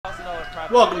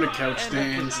Welcome to Couch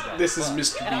Stains. This is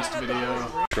Mr. Beast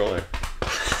video. Controller.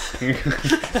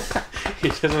 He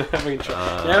doesn't have a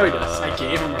controller. Yeah, he does. I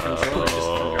gave him a controller, just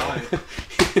forgot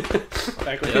it.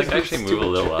 Back when Yeah, he was actually move a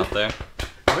little up there.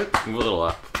 What? Move a little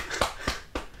up.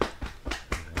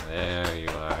 There you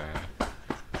are.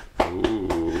 Ooh.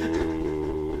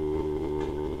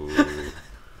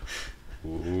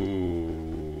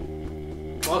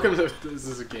 Ooh. Welcome to this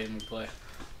is a game we play.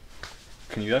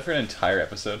 Can you do that for an entire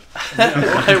episode?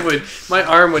 I would. My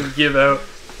arm would give out.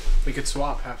 We could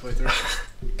swap halfway through.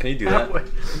 Can you do that?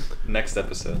 Next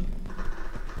episode.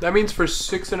 That means for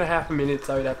 6.5 minutes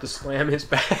I would have to slam his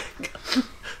back.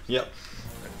 Yep.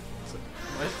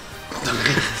 What?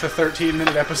 It's a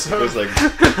 13-minute episode. It was like.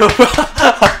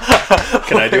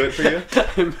 Can I do it for you?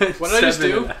 What did I just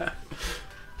do?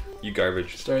 You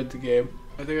garbage. Started the game.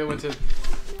 I think I went to.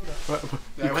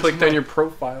 You clicked on your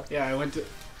profile. Yeah, I went to.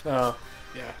 Oh.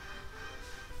 Yeah.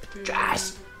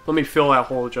 Jaws. Let me fill that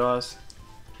hole, Jaws,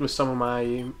 with some of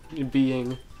my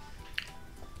being.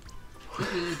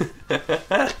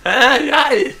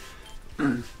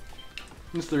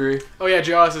 Mystery. Oh yeah,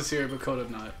 Jaws is here, but Koda's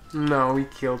not. No, we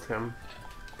killed him.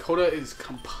 Koda is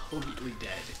completely dead.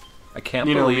 I can't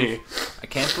You know believe. me. I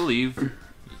can't believe.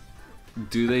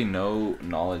 Do they know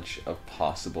knowledge of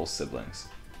possible siblings?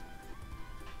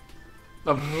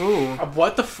 Of who?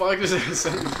 What the fuck is this?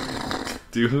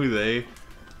 Do they?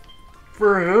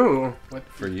 For who? What?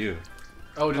 For you?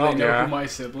 Oh, do Oh, they know yeah. who my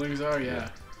siblings are? Yeah.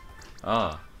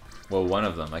 Ah. Well, one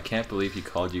of them. I can't believe he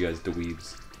called you guys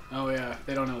dweebs. Oh yeah,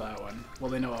 they don't know that one.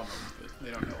 Well, they know of them, but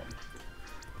they don't know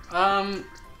them.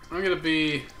 I'm gonna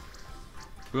be.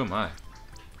 Who am I?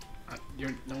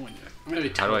 You're no one yet. I'm gonna be.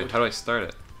 How do I start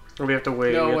it? We have to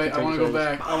wait. No, We have wait. to I take want to go turns.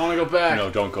 back. I want to go back. No,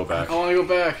 don't go back. I want to go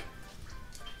back.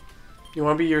 You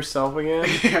want to be yourself again?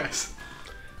 Yes.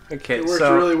 Okay, It worked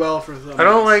so really well for some. I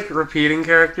don't like repeating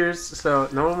characters, so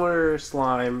no more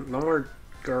slime, no more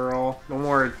girl, no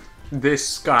more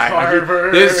this guy.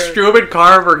 Carver. This stupid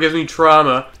Carver gives me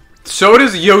trauma. So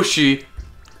does Yoshi.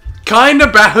 Kinda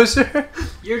Bowser.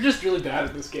 You're just really bad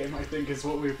at this game. I think is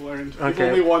what we've learned. You've Okay.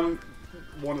 only won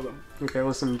one of them. Okay,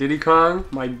 listen, Diddy Kong,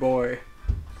 my boy.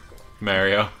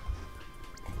 Mario.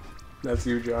 That's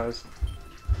you, Jaws.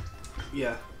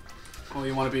 Yeah. Oh,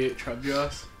 you want to be Trub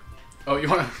Jaws? Oh, you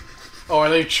want to? Oh,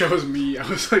 they chose me. I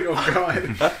was like, oh god,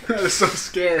 that is so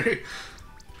scary.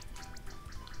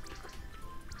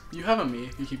 You have a me.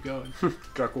 You keep going.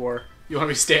 Duck War. You want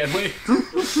to be Stanley?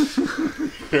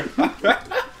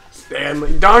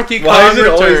 Stanley. Donkey Kong Why is it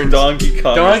always returns. Donkey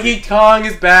Kong? Donkey Kong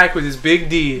is back with his big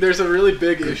D. There's a really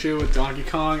big issue with Donkey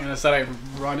Kong, and it's that I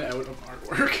run out of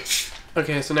artwork.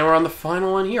 Okay, so now we're on the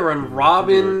final one here. We're on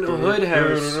Robin Hood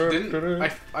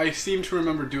House. I seem to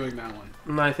remember doing that one.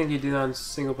 No, I think you did that on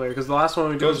single player, because the last one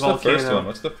we did What's was the first Volcano. one?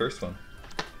 What's the first one?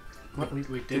 What, we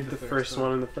did did the the first first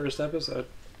one in the first episode.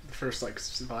 The first like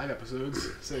 5 episodes,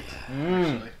 6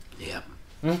 Mm. actually. Yep.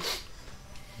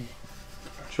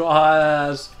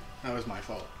 Jaws. That was my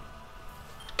fault.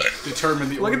 Determine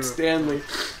the Look order. at Stanley.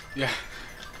 Yeah.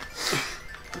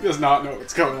 He does not know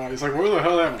what's going on. He's like, where the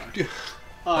hell am I?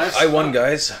 Oh, I won,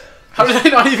 guys. How did I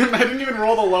not even? I didn't even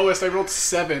roll the lowest. I rolled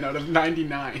 7 out of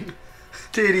 99.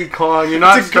 Diddy Kong, you're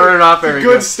not It's a starting good, off it's a very good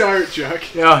good. start, Chuck.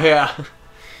 Oh yeah.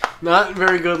 Not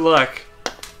very good luck.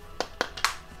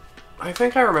 I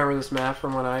think I remember this map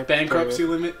from when I Bankruptcy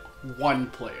played limit, 1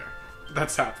 player.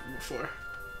 That's happened before.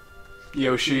 it.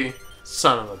 Yoshi.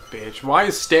 Son of a bitch. Why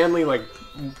is Stanley like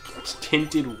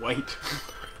tinted white?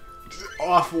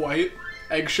 Off-white,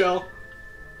 eggshell.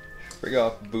 Bring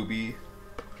off, booby.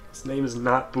 His name is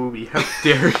not Booby. How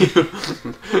dare you?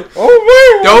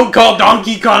 Oh, wait! Don't call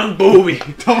Donkey Kong Booby.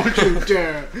 Don't you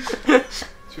dare. It's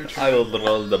your turn. I will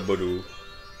roll the boo.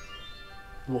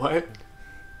 What?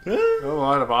 A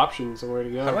lot of options on where to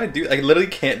go. How do I do? I literally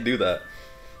can't do that.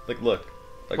 Like, look.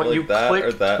 Like, What, like you that or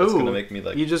clicked that is two. gonna make me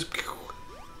like. You just.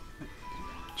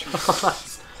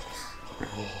 Jaws.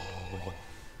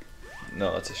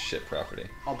 No, that's a shit property.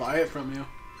 I'll buy it from you.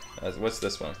 What's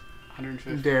this one?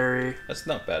 150. Dairy. That's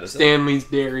not bad, is it? Stanley's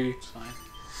Dairy. It's fine.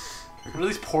 What are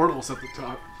these portals at the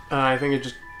top? I think it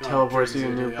just Oh, teleports you to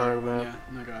a new yeah, part of the map.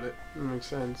 Yeah, I got it. That makes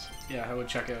sense. Yeah, I would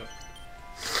check out.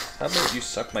 How about you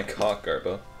suck my cock,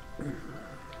 Garbo?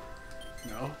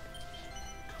 No.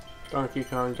 Donkey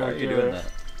Kong, Why are don't you do doing it.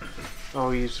 that?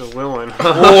 Oh, he's a willing.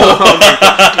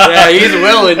 Yeah, he's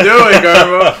willing. Do it,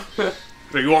 Garbo.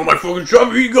 So you want my fucking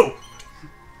shove? Here you go.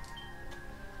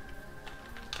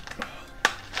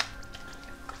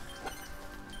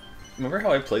 Remember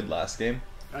how I played last game?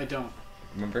 I don't.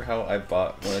 Remember how I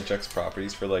bought one of Jack's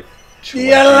properties for like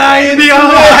The Alliance! The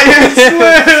Alliance!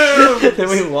 Then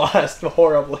we lost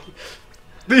horribly.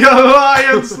 The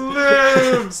Alliance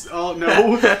lives! Oh, no.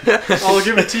 I'll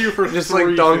give it to you for Just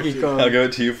like Donkey Kong. I'll give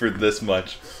it to you for this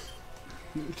much.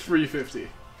 350.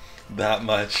 That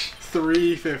much.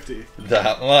 350.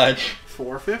 That much.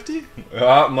 450?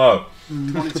 That much.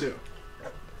 22.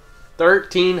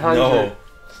 1,300. No.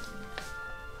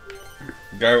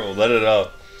 Garbo, let it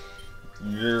up.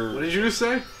 What did you just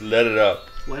say? Let it up.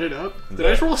 Let it up? Did I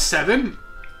just roll 7?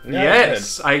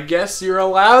 Yes, I guess you're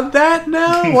allowed that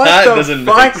now? What That the doesn't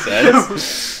fuck? make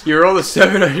sense. You roll a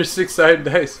 7 on your 6-sided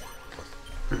dice.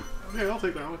 Okay, I'll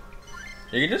take that one.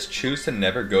 You can just choose to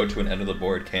never go to an end of the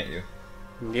board, can't you?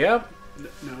 Yep.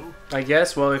 No. I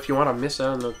guess, well, if you want to miss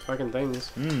out on the fucking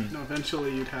things. No,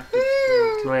 eventually you'd have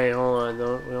to Wait, hold on.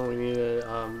 Don't we need a,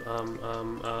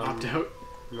 opt out.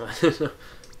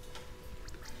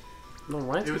 No,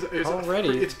 what? It was already.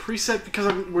 It's preset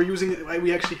because we're using it.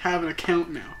 We actually have an account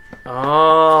now.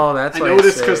 Oh, that's I why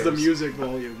noticed it because the saves. music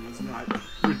volume was not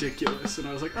ridiculous, and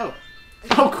I was like, oh,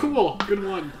 cool, good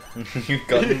one. You've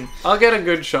gotten... I'll get a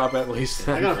good shop at least.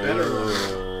 I got a better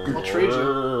one. I'll trade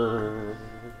you.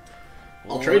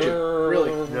 I'll trade you. Really?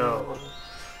 No.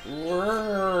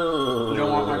 You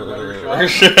don't want my better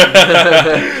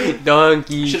shot?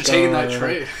 Donkey Should have taken that Kong.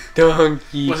 trade.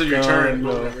 Donkey Wasn't your Kong. turn.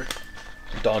 No. Whatever.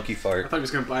 Donkey I fart. thought he was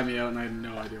gonna buy me out, and I had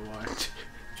no idea why.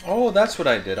 Oh, that's what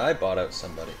I did. I bought out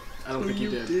somebody. I don't think you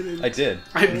did. I did.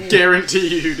 I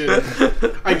guarantee you didn't.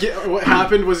 What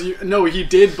happened was he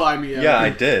did buy me out. Yeah, I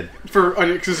did. For an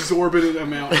exorbitant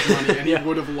amount of money, and he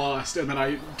would have lost, and then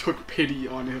I took pity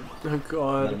on him. Oh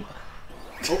god.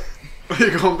 Oh,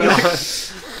 you're going back.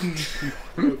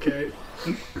 Okay.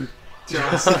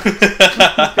 Joss.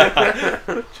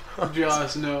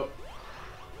 Joss, no.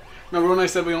 Remember when I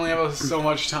said we only have so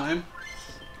much time?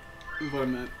 That's what I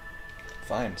meant.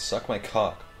 Fine, suck my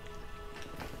cock.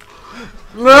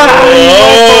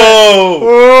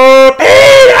 Oh!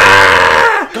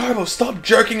 Garbo, stop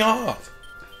jerking off!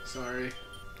 Sorry.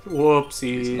 Whoopsies.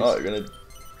 He's not gonna...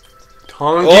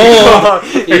 Donkey Oh, Kong.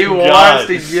 He God. wants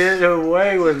to get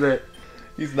away with it.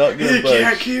 He's not gonna You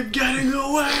can't budge. keep getting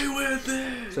away with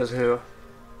it! Says who?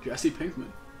 Jesse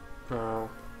Pinkman. Oh.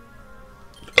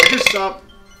 I just stopped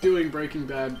doing Breaking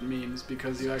Bad memes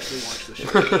because you actually watch the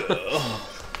show.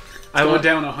 I'm Going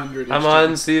down 100. I'm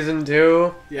on season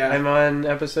 2. Yeah. I'm on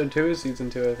episode 2 of season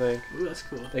 2, I think. Ooh, that's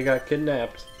cool. They got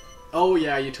kidnapped. Oh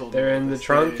yeah, you told me. They're in the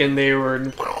trunk and they were.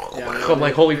 Yeah, I'm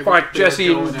like, holy they fuck, were Jesse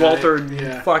going and at Walter, it.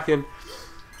 Yeah. fucking.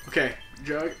 Okay,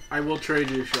 Jug, I will trade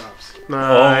you shops. No,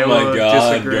 Oh I my will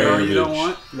God, disagree. No, Garbage. you don't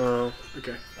want? No.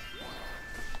 Okay.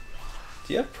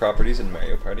 Do you have properties in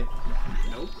Mario Party?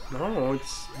 Nope. No,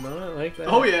 it's not like that.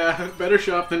 Oh yeah, better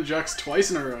shop than Jux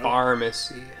twice in a row.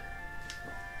 Pharmacy.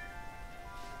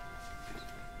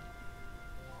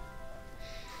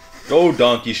 Go,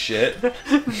 donkey shit.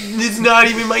 It's not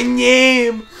even my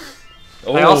name.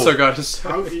 Oh. I also got a.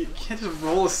 How, you can't just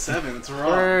roll a 7, it's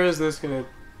wrong. Where is this gonna?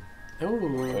 Oh.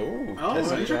 Oh, Oh,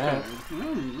 peasant. that's your that.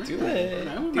 turn. Do it.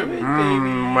 I Do remember. it,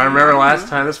 I remember last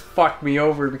time this fucked me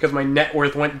over because my net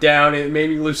worth went down. It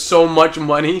made me lose so much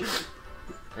money.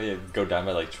 Yeah, go down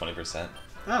by like 20%.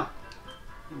 Oh,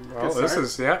 Well, Good this start.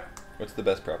 is yeah. What's the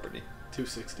best property?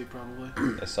 260 probably.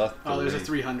 I saw Oh, there's a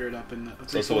 3. 300 up in the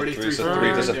So it's a 340, 3,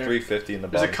 there's a 340 there. 350 in the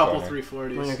There's bottom a couple corner.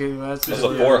 340s. Okay, that's There's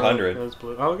blue. a 400. That's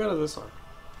blue. I'll go to this one.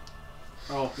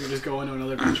 Oh, you're just going to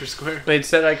another venture square? They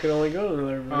said I could only go to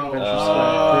another Oh. adventure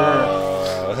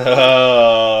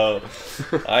Oh,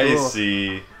 I Cool.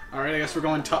 see. Alright, I guess we're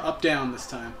going up down this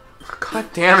time. God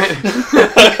damn it!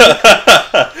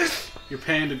 You're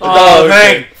paying to Oh, okay.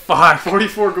 thank fuck!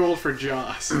 44 gold for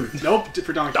Joss. Nope,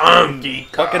 for Donkey. Donkey,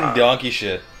 Fucking donkey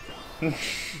shit.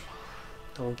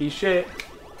 donkey shit,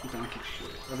 Donkey shit.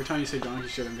 Every time you say donkey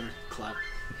shit, I'm gonna clap.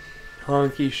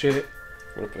 donkey shit.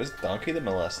 What if it was Donkey the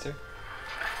Molester?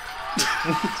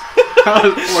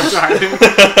 More time.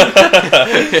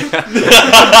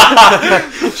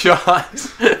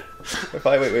 Shots. If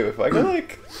I go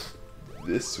like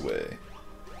this way.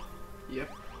 Yep.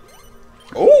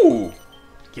 Oh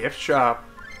Gift shop.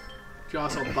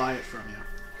 Joss, I'll buy it from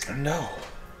you. no!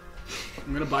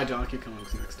 I'm gonna buy Donkey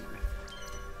Kong's next time.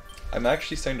 I'm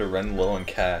actually starting to run low on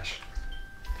cash.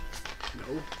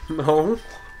 No. No.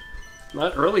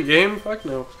 Not early game. Fuck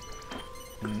no.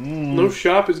 No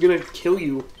shop is gonna kill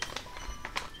you.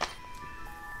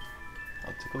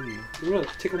 I'll tickle you. I'm gonna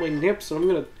tickle my nips and I'm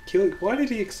gonna kill you. Why did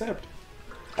he accept?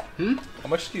 How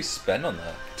much did you spend on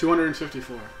that?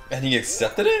 254. And he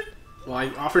accepted it? Well, I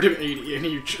offered him 80 and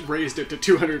he raised it to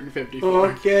 254.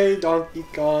 Okay, Donkey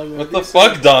Kong. What the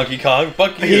fuck, Donkey Kong?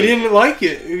 Fuck you. He didn't like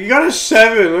it. You got a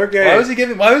 7. Okay.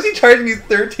 Why was he charging you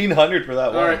 1,300 for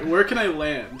that one? Alright, where can I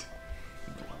land?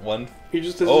 One. He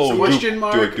just does Oh, Question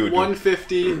mark, do it.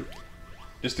 150.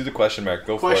 Just do the question mark.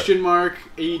 Go for it. Question mark,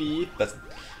 80.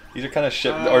 These are kind of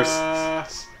shit.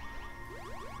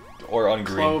 Or on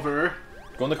green. Clover.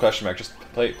 Go on the question mark. Just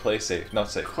play safe. Not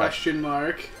safe. Question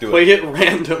mark. Do Play it. it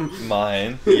random.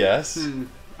 Mine. Yes.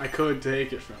 I could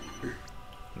take it from you.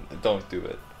 Don't do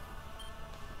it.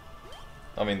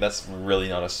 I mean, that's really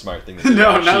not a smart thing to do.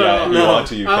 No, Actually, not at all. If you want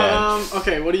to, you can.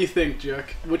 Okay, what do you think,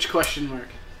 Jack? Which question mark?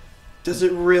 Does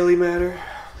it really matter?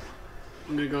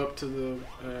 I'm gonna go up to the,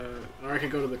 or I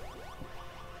could go to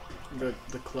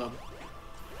the club.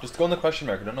 Just go on the question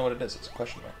mark. I don't know what it is. It's a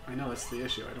question mark. I know that's the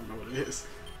issue. I don't know what it is.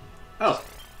 Oh,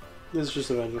 This is just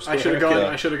Avengers. I should have gone. Yeah.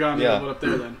 I should have gone Yeah. up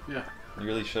there then. Yeah. You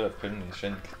really should have, couldn't you?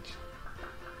 Shouldn't.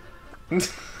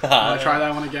 Wanna try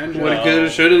that one again? What Jack? a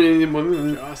good should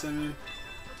have. Joss, I mean.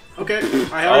 Okay,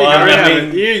 I I already have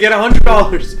mean- it. You get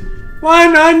 $100.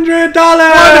 $100.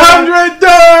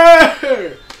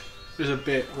 $100. There's a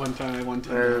bit one time I won $10.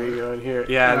 There we go. In here.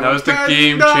 Yeah, And and I that was the won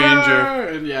game $10. changer.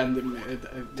 And yeah, and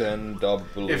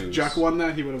 $10. if Juck won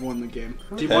that, he would have won the game.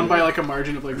 He won by like a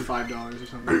margin of like $5 or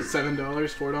something. $7,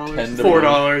 $4. $10.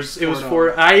 $4. It was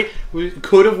 $4. I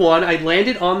could have won. I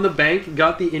landed on the bank,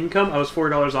 got the income. I was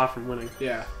 $4 off from winning.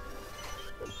 Yeah.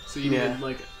 So you Yeah. needed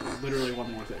like literally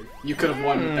one more thing. You could have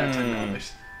won with that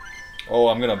 $10. Oh,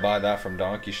 I'm gonna buy that from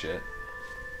Donkey Shit.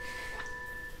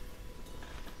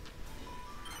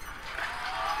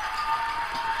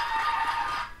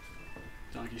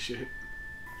 Donkey shit.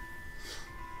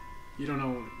 You don't know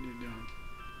what you're doing.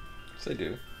 Yes, I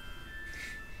do.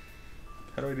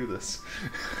 How do I do this?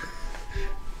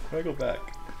 How do I go back?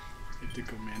 You have to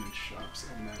go manage shops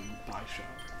and then buy shop.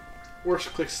 Or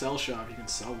click sell shop, you can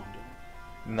sell one to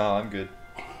them. No, I'm good.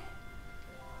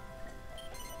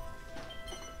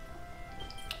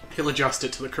 He'll adjust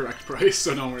it to the correct price,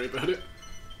 so don't worry about it.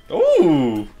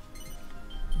 Ooh!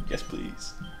 Yes,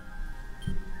 please.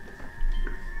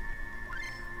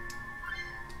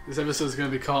 This episode is going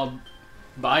to be called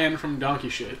Buy-in from Donkey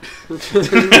Shit.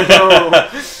 No,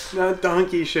 not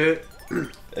donkey shit.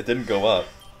 It didn't go up.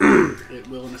 It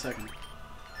will in a second.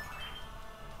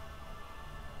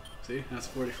 See? That's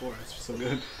 44. It's so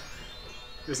good.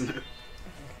 Isn't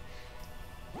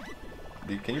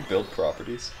it? Can you build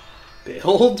properties?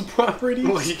 Build properties?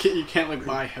 Well, you can't like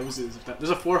buy houses. There's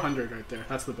a 400 right there.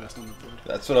 That's the best on the board.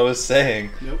 That's what I was saying.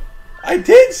 Nope. I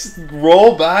did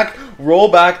roll back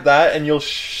that, and you'll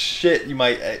shit. You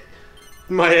might.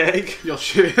 My egg. You'll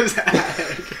shit his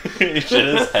egg. You shit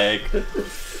his egg.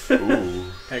 Ooh.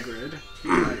 Hagrid.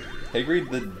 Hagrid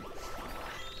the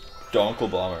Donkle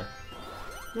Bomber.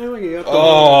 Yeah, look, you got the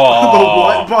Oh. The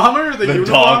what bomber? The The Unabomber?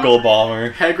 Donkle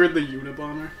Bomber. Hagrid the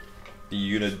Unabomber. The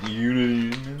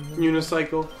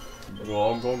unicycle.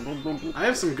 I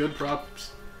have some good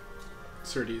props.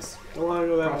 Surdies. I want to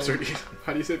go that Prop way. surdies.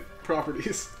 How do you say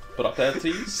properties?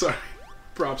 Properties. Sorry.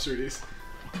 Prop surdies.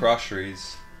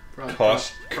 Proscheries. Pro-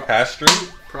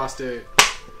 Castry. prostate.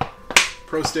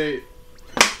 Prostate.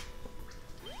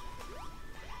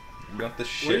 You got the What are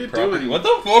shit you property. doing? What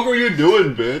the fuck are you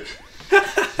doing, bitch?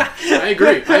 I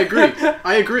agree. I agree.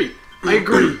 I agree. I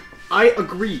agree. I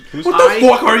agree. What the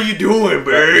fuck are you doing,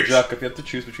 bitch? Jack, if you have to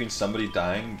choose between somebody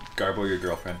dying, Garbo or your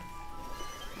girlfriend.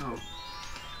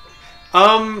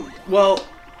 Oh. Well,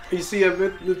 you see, I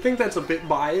think that's a bit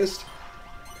biased.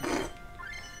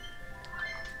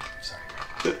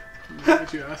 Sorry. Why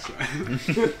would you ask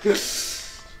that?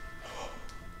 It's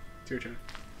your turn.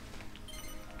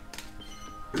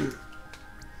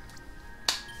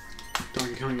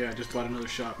 Donkey Kong, yeah, I just bought another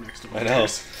shop next to me. I know.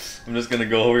 I'm just gonna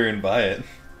go over here and buy it.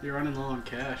 You're running low on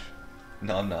cash.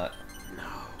 No, I'm not.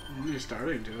 You're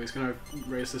starting to. He's gonna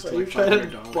raise this to Are you like trying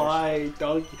to $500. buy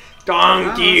donkey No, it's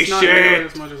not nearly shit?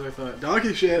 as much as I thought.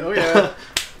 Donkey shit. Oh yeah.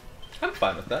 I'm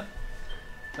fine with that.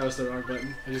 That was the wrong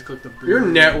button. I just clicked the blue. Your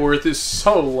net worth is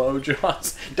so low,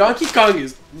 Joss. Donkey Kong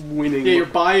is winning. Yeah, you're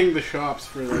buying the shops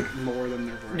for like more than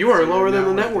their worth. You are So lower your than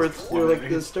the net net worth is worth. You're like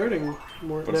plummeting. the starting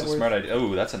more But net it's a worth. smart idea.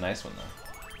 Oh, that's a nice one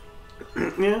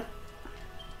though. Yeah.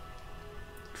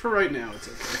 For right now, it's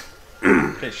okay.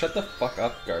 Okay, shut the fuck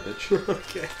up, garbage.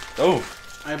 Okay. Oh,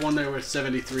 I have one there with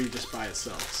 73 just by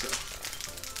itself. So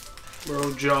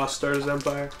Bro, Joss starts his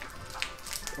empire.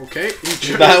 okay.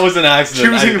 that was an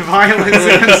accident. Choosing violence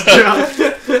against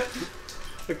John.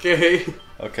 Okay.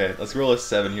 Okay, let's roll a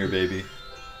 7 here, baby.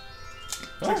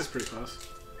 That's just pretty close.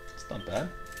 It's not bad.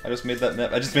 I just made that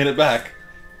net. I just made it back.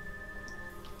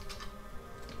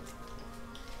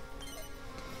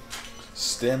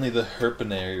 Stanley the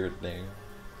Herpinator there.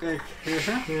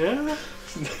 Yeah.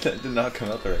 That did not come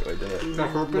out the right way, did it?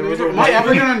 Am I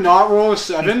ever gonna not roll a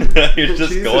 7? You're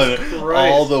just Jesus going Christ.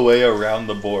 all the way around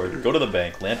the board. Go to the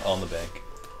bank. Land on the bank.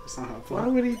 That's not helpful. Why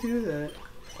would he do that?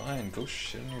 Fine. Go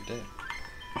shit on your dick.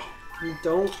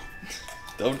 Don't.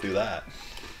 Don't do that.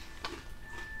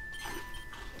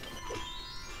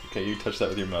 Okay, you touch that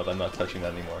with your mouth. I'm not touching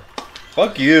that anymore.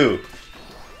 Fuck you!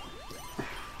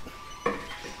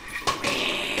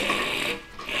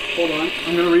 Hold on.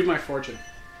 I'm gonna read my fortune.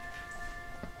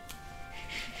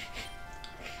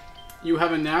 You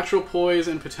have a natural poise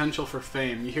and potential for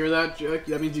fame. You hear that, Jack?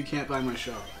 That means you can't buy my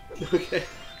show. Okay.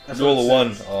 That's Roll what a it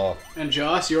 1. says. Oh. And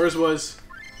Joss, yours was...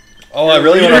 Oh, I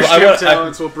really want leadership to...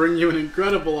 talents will bring you an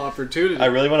incredible opportunity. I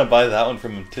really want to buy that one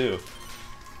from him, too.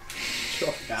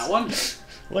 That one?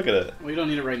 Look at it. Well, you don't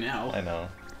need it right now. I know.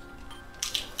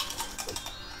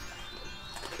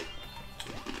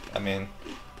 I mean...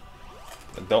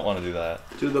 I don't want to do that.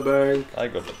 To the bank. I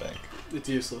go to the bank. It's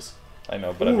useless. I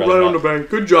know, but Ooh, I'd rather right on the not. bank.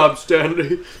 Good job,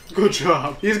 Stanley. Good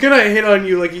job. He's gonna hit on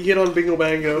you like he hit on Bingo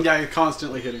Bango. Yeah, you're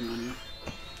constantly hitting on you.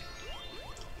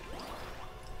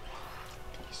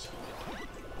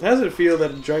 How does it feel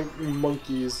that a giant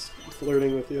monkey is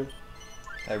flirting with you?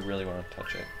 I really want to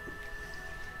touch it.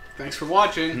 Thanks for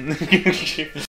watching.